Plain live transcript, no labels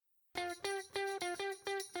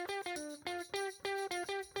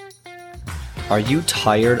Are you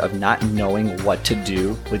tired of not knowing what to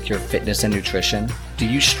do with your fitness and nutrition? Do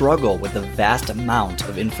you struggle with the vast amount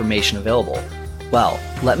of information available? Well,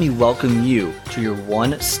 let me welcome you to your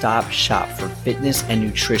one-stop shop for fitness and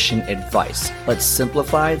nutrition advice. Let's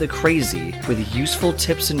simplify the crazy with useful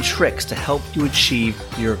tips and tricks to help you achieve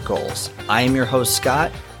your goals. I am your host,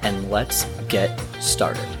 Scott, and let's get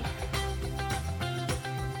started.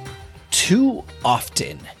 Too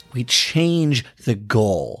often, we change the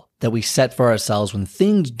goal that we set for ourselves when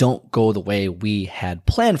things don't go the way we had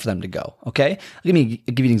planned for them to go, okay? I'll give you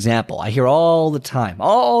an example. I hear all the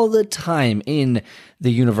time in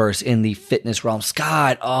the universe, in the fitness realm,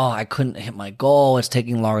 Scott, I couldn't hit my goal. It's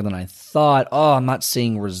taking longer than I thought. I'm not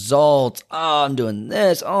seeing results. I'm doing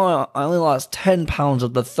this. I only lost 10 pounds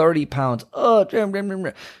of the 30 pounds. Okay,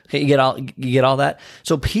 you get all that?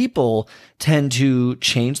 So people tend to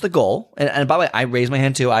change the goal. And by the way, I raise my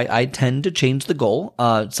hand too. I tend to change the goal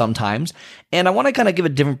sometimes. And I want to kind of give a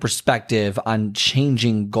different perspective on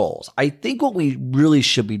changing goals. I think what we really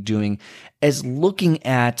should be doing is looking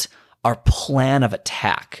at our plan of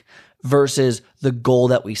attack versus the goal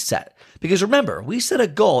that we set. Because remember, we set a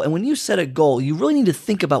goal, and when you set a goal, you really need to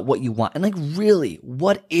think about what you want. And like, really,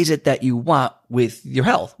 what is it that you want with your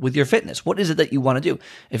health, with your fitness? What is it that you want to do?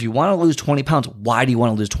 If you want to lose 20 pounds, why do you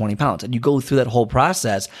want to lose 20 pounds? And you go through that whole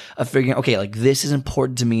process of figuring, okay, like this is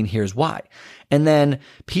important to me and here's why. And then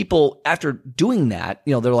people, after doing that,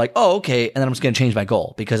 they're like, oh, okay, and then I'm just going to change my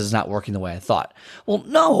goal because it's not working the way I thought. Well,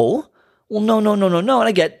 no. And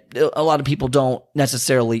I get a lot of people don't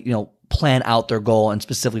necessarily, plan out their goal and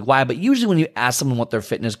specifically why, but usually when you ask someone what their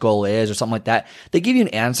fitness goal is or something like that, they give you an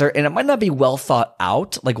answer and it might not be well thought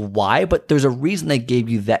out, like why, but there's a reason they gave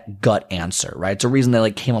you that gut answer, right? It's a reason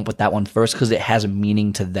they came up with that one first because it has a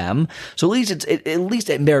meaning to them. So at least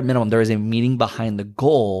at bare minimum, there is a meaning behind the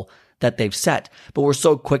goal that they've set. But we're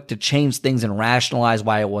so quick to change things and rationalize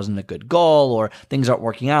why it wasn't a good goal, or things aren't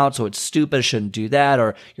working out, so it's stupid, I shouldn't do that,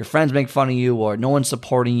 or your friends make fun of you, or no one's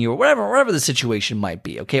supporting you, or whatever the situation might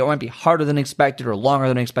be, okay? Or it might be harder than expected or longer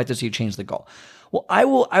than expected, so you change the goal. Well, I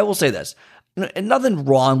will say this. And nothing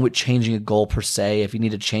wrong with changing a goal per se. If you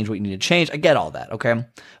need to change what you need to change, I get all that, okay?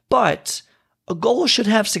 But a goal should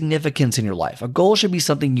have significance in your life. A goal should be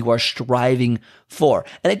something you are striving for.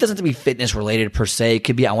 And it doesn't have to be fitness related per se. It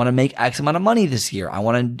could be, I want to make X amount of money this year. I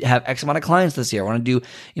want to have X amount of clients this year. I want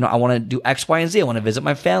to do X, Y, and Z. I want to visit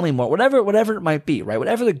my family more, whatever it might be, right?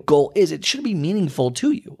 Whatever the goal is, it should be meaningful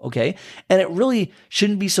to you, okay? And it really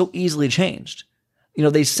shouldn't be so easily changed.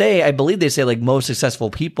 I believe they say like most successful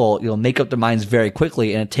people, make up their minds very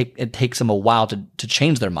quickly, and it takes them a while to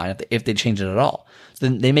change their mind if they change it at all. So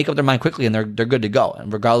then they make up their mind quickly and they're good to go.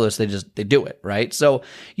 And regardless, they do it, right? So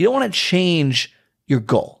you don't want to change your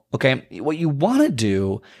goal, okay? What you want to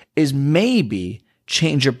do is maybe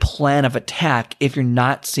change your plan of attack if you're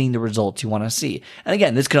not seeing the results you want to see. And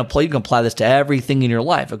again, you can apply this to everything in your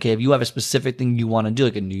life. Okay. If you have a specific thing you want to do,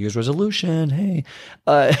 like a New Year's resolution, hey,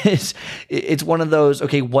 it's one of those,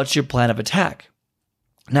 okay, what's your plan of attack?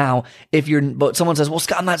 Now, but someone says, well,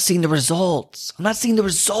 Scott, I'm not seeing the results,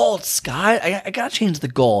 Scott. I got to change the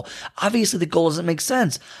goal. Obviously the goal doesn't make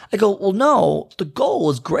sense. I go, well, no, the goal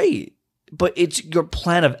is great, but it's your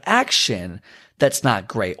plan of action that's not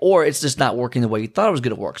great, or it's just not working the way you thought it was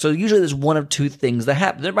going to work. So usually there's one of two things that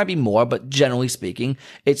happen. There might be more, but generally speaking,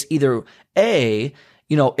 it's either A,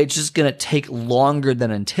 it's just going to take longer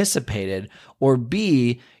than anticipated, or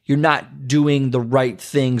B, you're not doing the right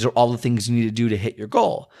things or all the things you need to do to hit your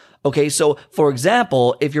goal. Okay, so for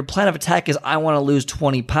example, if your plan of attack is I want to lose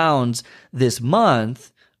 20 pounds this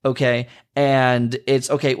month, okay, and it's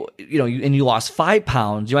okay, and you lost 5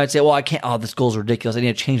 pounds, you might say, well, I can't, this goal's ridiculous. I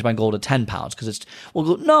need to change my goal to 10 pounds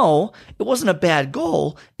no, it wasn't a bad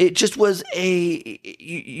goal. It just was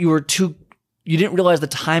you didn't realize the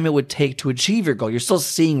time it would take to achieve your goal. You're still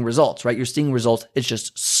seeing results, right? You're seeing results. It's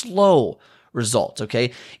just slow results,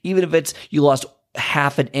 okay? Even if it's you lost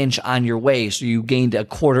half an inch on your waist, or you gained a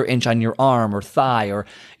quarter inch on your arm or thigh, or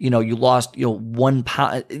you lost 1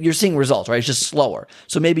 pound, you're seeing results, right? It's just slower.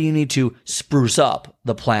 So maybe you need to spruce up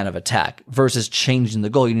the plan of attack versus changing the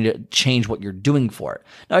goal. You need to change what you're doing for it.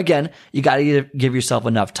 Now again, you got to give yourself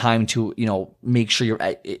enough time to make sure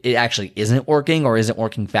it actually isn't working or isn't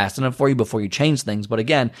working fast enough for you before you change things. But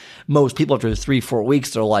again, most people after 3-4 weeks,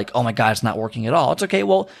 they're like, oh my God, it's not working at all. It's okay.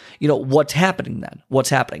 Well, what's happening then? What's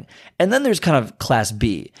happening? And then there's kind of class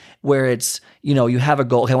B, where it's, you have a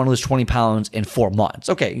goal. Okay, I want to lose 20 pounds in 4 months.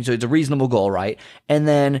 Okay, so it's a reasonable goal, right? And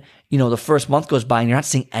then, the first month goes by and you're not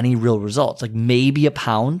seeing any real results, like maybe a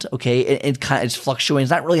pound. Okay, it's fluctuating.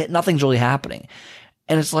 Nothing's really happening.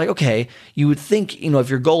 And it's like, okay, you would think, if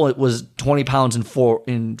your goal was 20 pounds in 4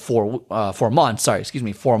 months,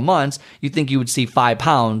 4 months, you'd think you would see 5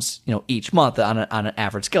 pounds, each month on an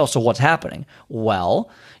average scale. So what's happening?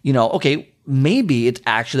 Well, okay, maybe it's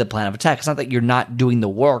actually the plan of attack. It's not that you're not doing the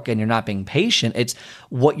work and you're not being patient. It's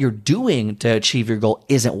what you're doing to achieve your goal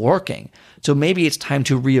isn't working. So maybe it's time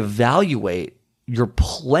to reevaluate your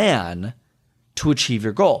plan to achieve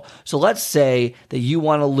your goal. So let's say that you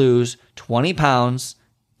want to lose 20 pounds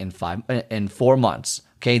in 4 months.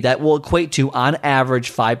 Okay, that will equate to, on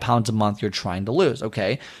average, 5 pounds a month you're trying to lose.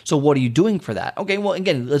 Okay, so what are you doing for that? Okay, well,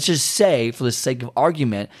 again, let's just say, for the sake of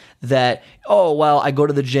argument, that, I go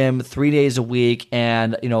to the gym 3 days a week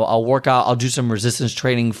and, I'll work out, I'll do some resistance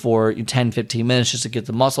training for 10, 15 minutes just to get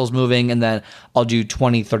the muscles moving, and then I'll do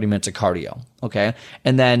 20, 30 minutes of cardio. Okay,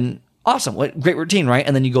 and then awesome, great routine, right?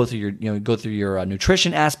 And then you go through your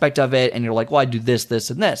nutrition aspect of it, and you're like, well, I do this,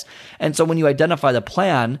 this, and this. And so when you identify the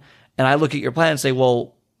plan, and I look at your plan and say,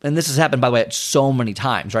 well, and this has happened, by the way, so many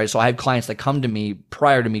times, right? So I have clients that come to me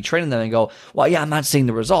prior to me training them and go, well, yeah, I'm not seeing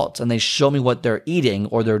the results. And they show me what they're eating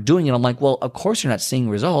or they're doing. And I'm like, well, of course you're not seeing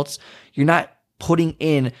results. You're not putting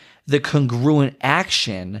in the congruent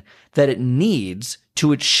action that it needs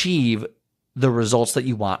to achieve the results that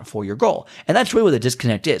you want for your goal. And that's really what the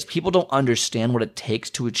disconnect is. People don't understand what it takes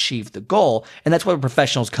to achieve the goal. And that's where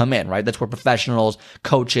professionals come in, right? That's where professionals,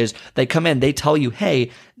 coaches, they come in, they tell you,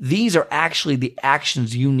 hey, these are actually the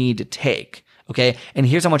actions you need to take. Okay. And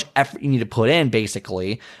here's how much effort you need to put in,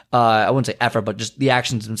 basically. I wouldn't say effort, but just the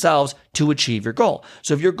actions themselves to achieve your goal.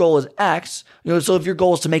 So if your goal is X, so if your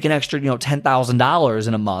goal is to make an extra, $10,000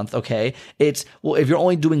 in a month, okay, if you're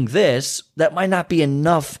only doing this, that might not be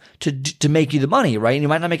enough to make you the money, right? And you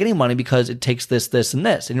might not make any money because it takes this, this, and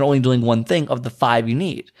this, and you're only doing one thing of the 5 you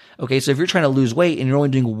need. Okay. So if you're trying to lose weight and you're only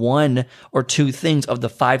doing 1 or 2 things of the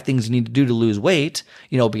 5 things you need to do to lose weight,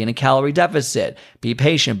 be in a calorie deficit, be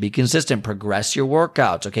patient, be consistent, progress your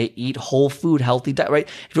workouts, okay, eat whole food, healthy diet, right?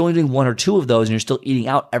 If you're only doing 1 or 2 of those and you're still eating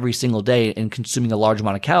out every single day and consuming a large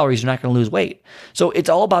amount of calories, you're not going to lose weight. So it's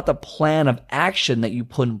all about the plan of action that you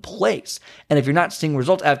put in place. And if you're not seeing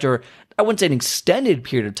results after, I wouldn't say an extended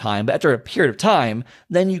period of time, but after a period of time,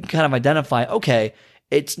 then you can kind of identify, okay,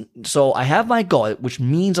 so I have my goal, which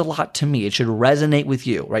means a lot to me. It should resonate with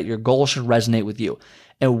you, right? Your goal should resonate with you.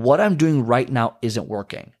 And what I'm doing right now isn't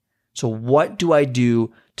working. So what do I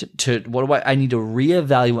do I need to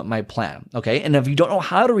reevaluate my plan? Okay. And if you don't know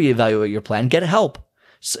how to reevaluate your plan, get help.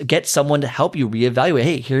 Get someone to help you reevaluate.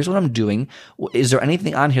 Hey, here's what I'm doing. Is there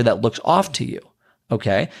anything on here that looks off to you?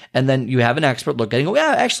 Okay. And then you have an expert look at it and go,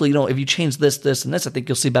 yeah, actually, if you change this, this, and this, I think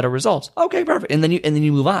you'll see better results. Okay, perfect. And then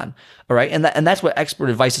you move on. All right. And that's what expert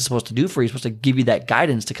advice is supposed to do for you. It's supposed to give you that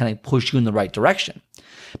guidance to kind of push you in the right direction.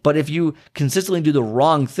 But if you consistently do the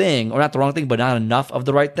wrong thing, or not the wrong thing, but not enough of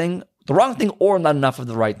the right thing, the wrong thing or not enough of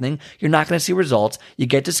the right thing, you're not going to see results. You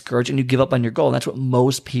get discouraged and you give up on your goal. And that's what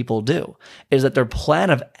most people do, is that their plan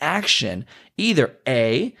of action either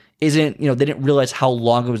A, isn't, they didn't realize how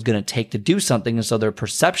long it was going to take to do something. And so their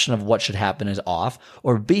perception of what should happen is off.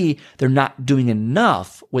 Or B, they're not doing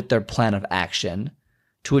enough with their plan of action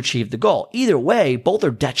to achieve the goal. Either way, both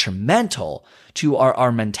are detrimental to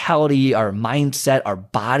our mentality, our mindset, our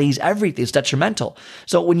bodies, everything is detrimental.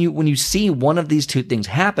 So when you see one of these 2 things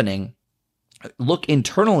happening, look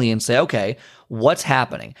internally and say, okay, what's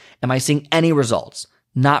happening? Am I seeing any results?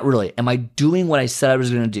 Not really. Am I doing what I said I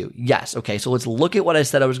was going to do? Yes. Okay. So let's look at what I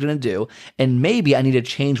said I was going to do. And maybe I need to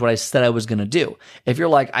change what I said I was going to do. If you're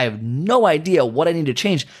like, I have no idea what I need to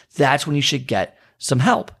change, that's when you should get some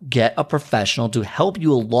help. Get a professional to help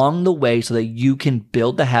you along the way so that you can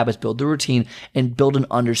build the habits, build the routine, and build an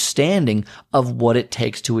understanding of what it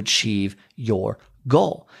takes to achieve your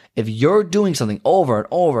goal. If you're doing something over and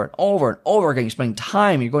over and over and over again, you're spending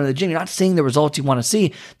time, you're going to the gym, you're not seeing the results you want to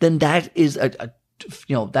see, then that is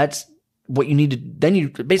that's what you need to, then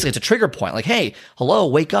basically it's a trigger point. Like, hey, hello,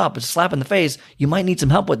 wake up. It's a slap in the face. You might need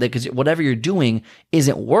some help with it because whatever you're doing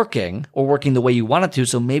isn't working or working the way you want it to.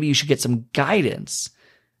 So maybe you should get some guidance,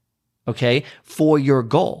 okay, for your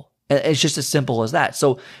goal. It's just as simple as that.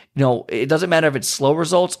 So, it doesn't matter if it's slow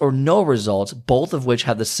results or no results, both of which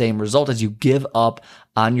have the same result as you give up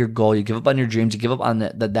on your goal, you give up on your dreams, you give up on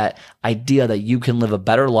that idea that you can live a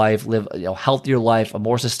better life, live a healthier life, a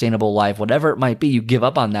more sustainable life, whatever it might be. You give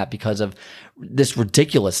up on that because of this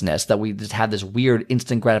ridiculousness that we just have this weird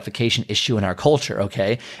instant gratification issue in our culture,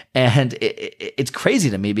 okay? And it's crazy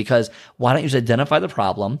to me because why don't you just identify the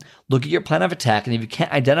problem, look at your plan of attack, and if you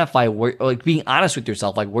can't identify where, like being honest with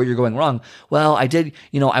yourself, like where you're going wrong, well, I did,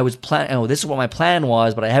 I was planning, this is what my plan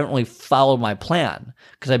was, but I haven't really followed my plan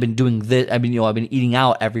because I've been doing this, I've been eating out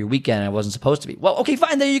out every weekend. I wasn't supposed to be. Well, okay,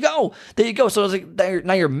 fine. There you go. So it's like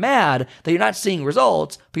now you're mad that you're not seeing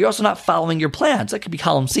results, but you're also not following your plan. So that could be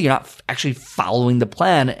column C. You're not actually following the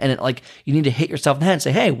plan. And you need to hit yourself in the head and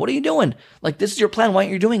say, hey, what are you doing? Like, this is your plan. Why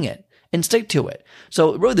aren't you doing it? And stick to it.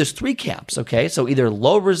 So really there's 3 camps, okay? So either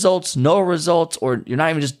low results, no results, or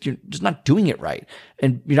you're just not doing it right.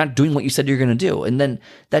 And you're not doing what you said you're going to do. And then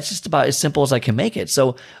that's just about as simple as I can make it.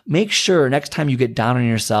 So make sure next time you get down on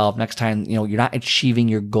yourself, next time, you're not achieving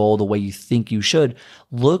your goal the way you think you should,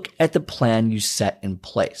 look at the plan you set in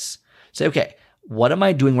place. Say, okay, what am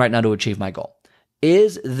I doing right now to achieve my goal?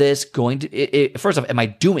 Is this going to, first off, am I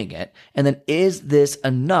doing it? And then is this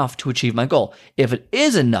enough to achieve my goal? If it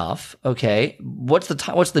is enough, okay, what's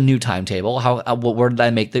the new timetable? Where do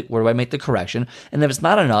I make the correction? And if it's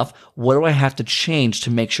not enough, what do I have to change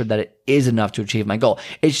to make sure that it is enough to achieve my goal?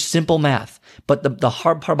 It's simple math. But the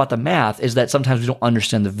hard part about the math is that sometimes we don't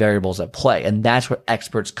understand the variables at play. And that's where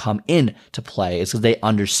experts come in to play, is because they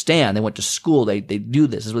understand. They went to school. They do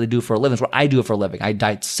this. This is what they do for a living. It's what I do for a living. I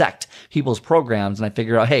dissect people's programs and I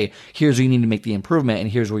figure out, hey, here's where you need to make the improvement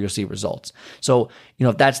and here's where you'll see results. So,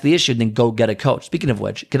 if that's the issue, then go get a coach. Speaking of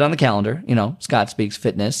which, get on the calendar,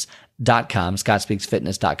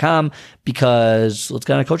 scottspeaksfitness.com, because let's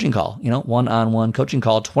get on a coaching call, one-on-one coaching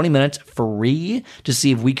call, 20 minutes free to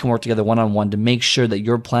see if we can work together one-on-one to make sure that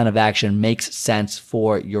your plan of action makes sense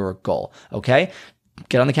for your goal. Okay.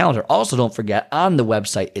 Get on the calendar. Also, don't forget, on the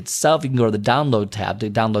website itself, you can go to the download tab to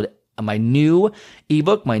download my new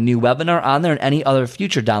ebook, my new webinar on there, and any other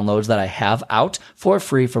future downloads that I have out for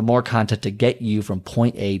free for more content to get you from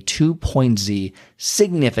point A to point Z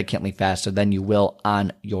significantly faster than you will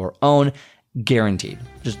on your own. Guaranteed.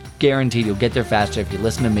 Just guaranteed you'll get there faster. If you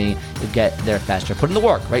listen to me, you'll get there faster. Put in the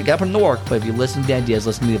work, right? You gotta put in the work, but if you listen to the ideas,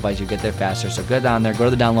 listen to the advice, you'll get there faster. So go down there, go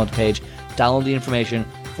to the download page, download the information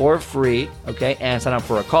for free, okay? And sign up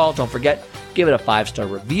for a call. Don't forget, give it a 5-star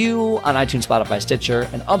review on iTunes, Spotify, Stitcher,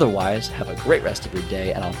 and otherwise, have a great rest of your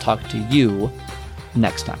day, and I'll talk to you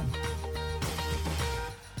next time.